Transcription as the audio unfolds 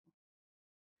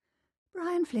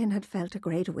Brian Flynn had felt a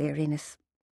great weariness.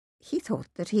 He thought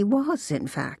that he was, in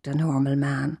fact, a normal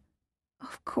man.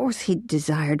 Of course he'd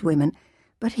desired women,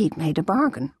 but he'd made a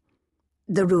bargain.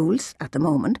 The rules, at the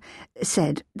moment,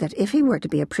 said that if he were to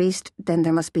be a priest, then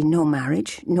there must be no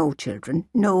marriage, no children,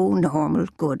 no normal,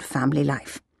 good family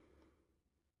life.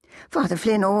 Father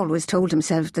Flynn always told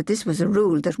himself that this was a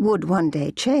rule that would one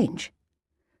day change.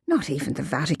 Not even the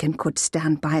Vatican could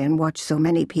stand by and watch so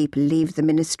many people leave the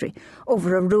ministry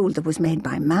over a rule that was made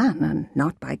by man and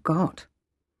not by God.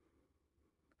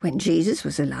 When Jesus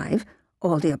was alive,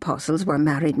 all the apostles were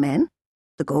married men.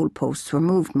 The goalposts were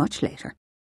moved much later.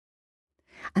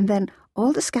 And then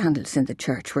all the scandals in the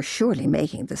church were surely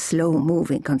making the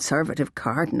slow-moving conservative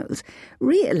cardinals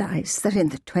realise that in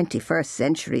the 21st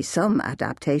century some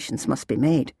adaptations must be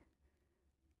made.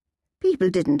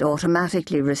 People didn't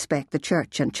automatically respect the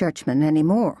church and churchmen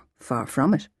anymore, far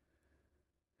from it.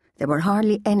 There were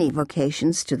hardly any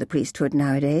vocations to the priesthood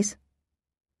nowadays.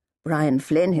 Brian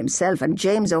Flynn himself and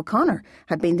James O'Connor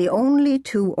had been the only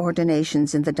two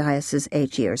ordinations in the diocese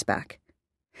 8 years back.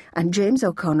 And James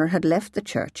O'Connor had left the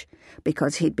church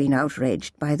because he'd been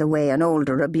outraged by the way an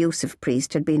older abusive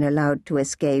priest had been allowed to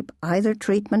escape either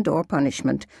treatment or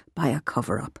punishment by a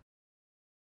cover-up.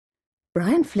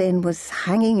 Brian Flynn was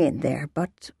hanging in there,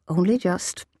 but only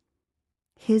just.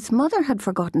 His mother had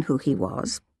forgotten who he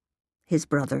was. His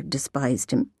brother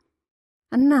despised him.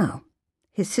 And now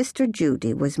his sister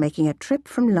Judy was making a trip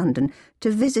from London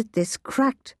to visit this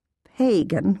cracked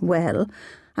pagan well,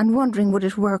 and wondering would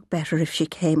it work better if she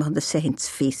came on the saint's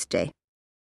feast day.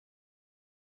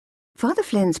 Father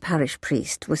Flynn's parish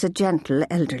priest was a gentle,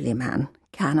 elderly man,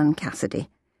 Canon Cassidy,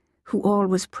 who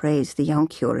always praised the young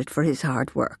curate for his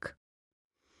hard work.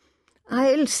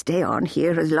 "I'll stay on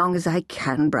here as long as I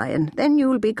can, Brian. Then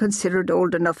you'll be considered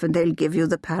old enough and they'll give you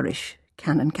the parish,"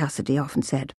 Canon Cassidy often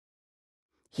said.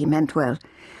 He meant well,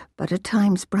 but at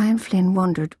times Brian Flynn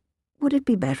wondered, would it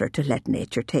be better to let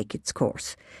nature take its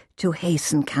course, to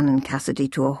hasten Canon Cassidy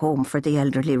to a home for the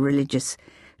elderly religious,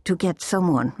 to get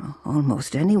someone,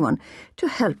 almost anyone, to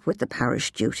help with the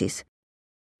parish duties?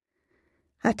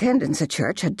 Attendance at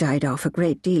church had died off a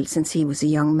great deal since he was a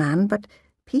young man, but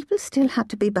people still had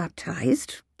to be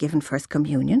baptised, given First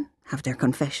Communion, have their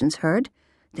confessions heard.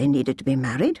 They needed to be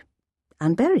married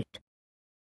and buried.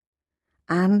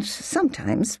 And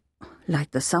sometimes,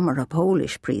 like the summer a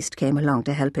Polish priest came along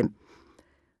to help him,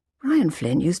 Brian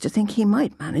Flynn used to think he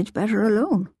might manage better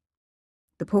alone.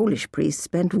 The Polish priest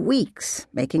spent weeks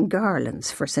making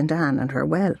garlands for St. Anne and her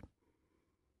well.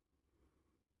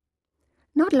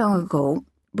 Not long ago,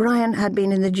 Brian had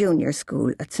been in the junior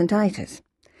school at St. Itas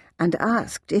and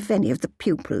asked if any of the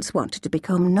pupils wanted to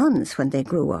become nuns when they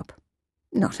grew up.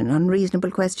 Not an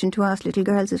unreasonable question to ask little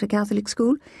girls at a Catholic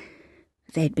school.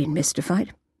 They'd been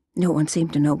mystified. No one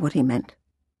seemed to know what he meant.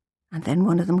 And then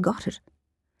one of them got it.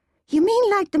 "You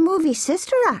mean like the movie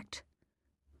Sister Act?"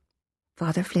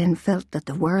 Father Flynn felt that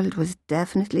the world was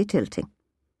definitely tilting.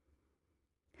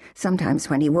 Sometimes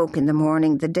when he woke in the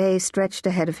morning, the day stretched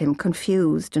ahead of him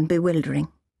confused and bewildering.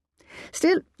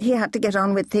 Still, he had to get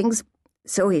on with things,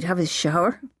 so he'd have his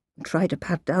shower and try to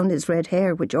pat down his red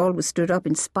hair, which always stood up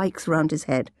in spikes round his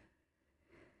head.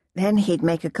 Then he'd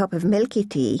make a cup of milky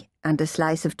tea and a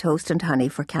slice of toast and honey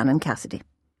for Canon Cassidy.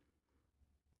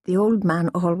 The old man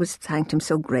always thanked him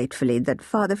so gratefully that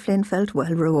Father Flynn felt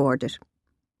well rewarded.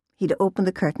 He'd open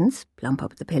the curtains, plump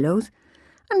up the pillows,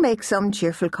 and make some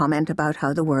cheerful comment about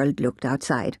how the world looked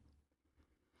outside.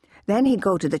 Then he'd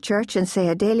go to the church and say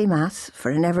a daily mass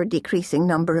for an ever-decreasing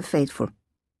number of faithful.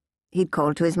 He'd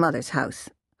call to his mother's house,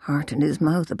 heart in his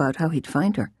mouth about how he'd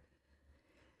find her.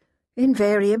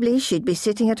 Invariably, she'd be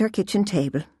sitting at her kitchen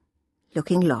table,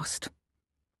 looking lost.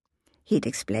 He'd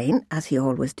explain, as he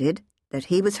always did, that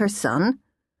he was her son,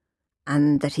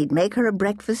 and that he'd make her a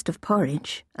breakfast of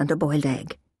porridge and a boiled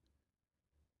egg.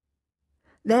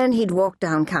 Then he'd walk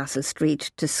down Castle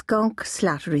Street to Skunk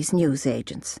Slattery's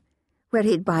newsagents, where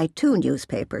he'd buy 2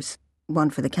 newspapers, one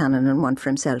for the canon and one for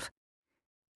himself.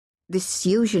 This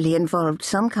usually involved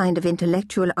some kind of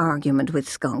intellectual argument with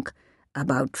Skunk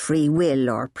about free will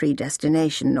or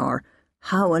predestination or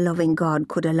how a loving God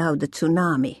could allow the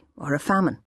tsunami or a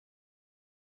famine.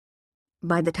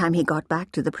 By the time he got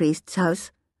back to the priest's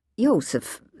house,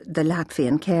 Joseph, the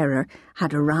Latvian carer,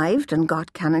 had arrived and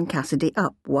got Canon Cassidy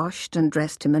up, washed and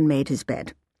dressed him and made his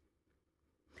bed.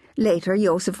 Later,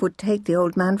 Joseph would take the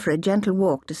old man for a gentle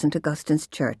walk to St. Augustine's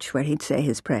church, where he'd say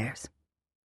his prayers.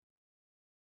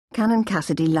 Canon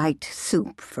Cassidy liked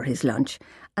soup for his lunch,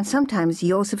 and sometimes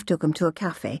Joseph took him to a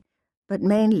cafe, but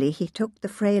mainly he took the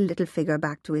frail little figure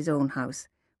back to his own house,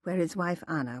 where his wife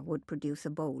Anna would produce a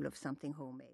bowl of something homemade.